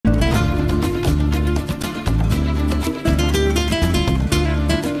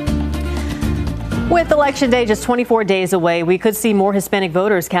With Election Day just 24 days away, we could see more Hispanic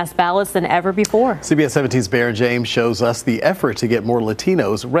voters cast ballots than ever before. CBS 17's Baron James shows us the effort to get more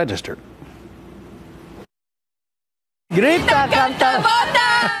Latinos registered. Grita, canta,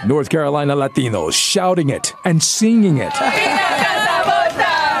 vota! North Carolina Latinos shouting it and singing it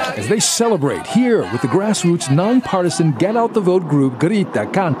as they celebrate here with the grassroots nonpartisan Get Out the Vote group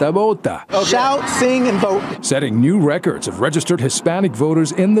Grita, Canta, Vota. Shout, sing, and vote. Setting new records of registered Hispanic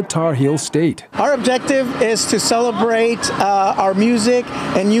voters in the Tar Heel State. Our objective is to celebrate our music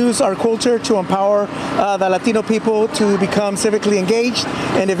and use our culture to empower the Latino people to become civically engaged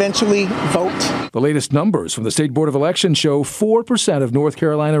and eventually vote. The latest numbers from the State Board of Elections show 4% of North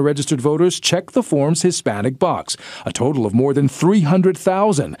Carolina registered voters check the form's Hispanic box, a total of more than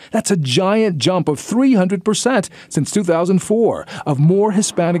 300,000. That's a giant jump of 300% since 2004, of more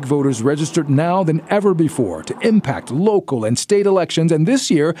Hispanic voters registered now than ever before to impact local and state elections, and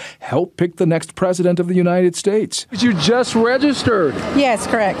this year help pick the next president of the United States. You just registered. Yes,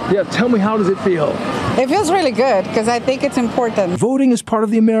 correct. Yeah, tell me, how does it feel? It feels really good because I think it's important. Voting is part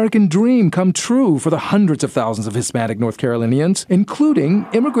of the American dream come true for the hundreds of thousands of Hispanic North Carolinians, including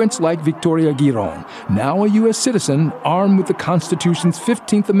immigrants like Victoria Giron, now a U.S. citizen armed with the Constitution's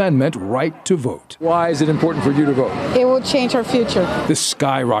 15th Amendment right to vote. Why is it important for you to vote? It will change our future. This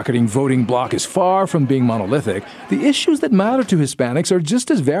skyrocketing voting bloc is far from being monolithic. The issues that matter to Hispanics are just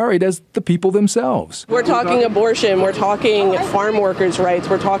as varied as the people themselves. We're talking abortion, we're talking farm workers' rights,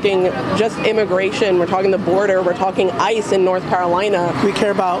 we're talking just immigration, we're talking the border, we're talking ICE in North Carolina. We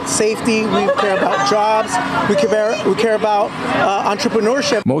care about safety, we care about jobs, we care about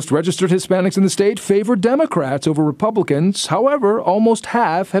entrepreneurship. Most registered Hispanics in the state favor Democrats over Republicans. However, almost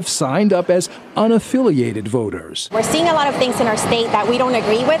half have signed up as unaffiliated voters. We're seeing a lot of things in our state that we don't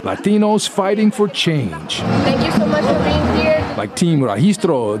agree with. Latinos fighting for change. Thank you so much for being here. Like Team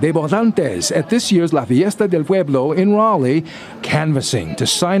Registro de Votantes at this year's La Fiesta del Pueblo in Raleigh, canvassing to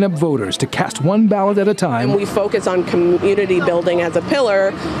sign up voters to cast one ballot at a time. And we focus on community building as a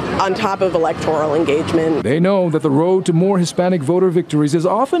pillar on top of electoral engagement. They know that the road to more Hispanic voter victories is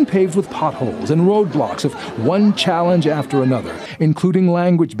often paved with potholes and roadblocks of one challenge after another, including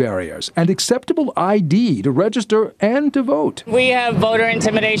language barriers and acceptable ID to register and to vote. We have voter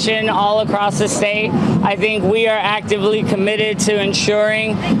intimidation all across the state. I think we are actively committed to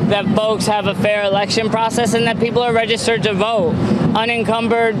ensuring that folks have a fair election process and that people are registered to vote,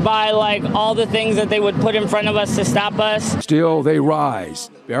 unencumbered by all the things that they would put in front of us to stop us. Still, they rise.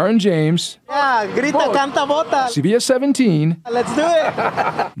 Baron James. Yeah, grita, canta, vota. CBS 17. Let's do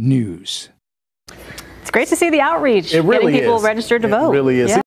it. News. It's great to see the outreach. It really getting people is. registered to vote. It really is. Yeah.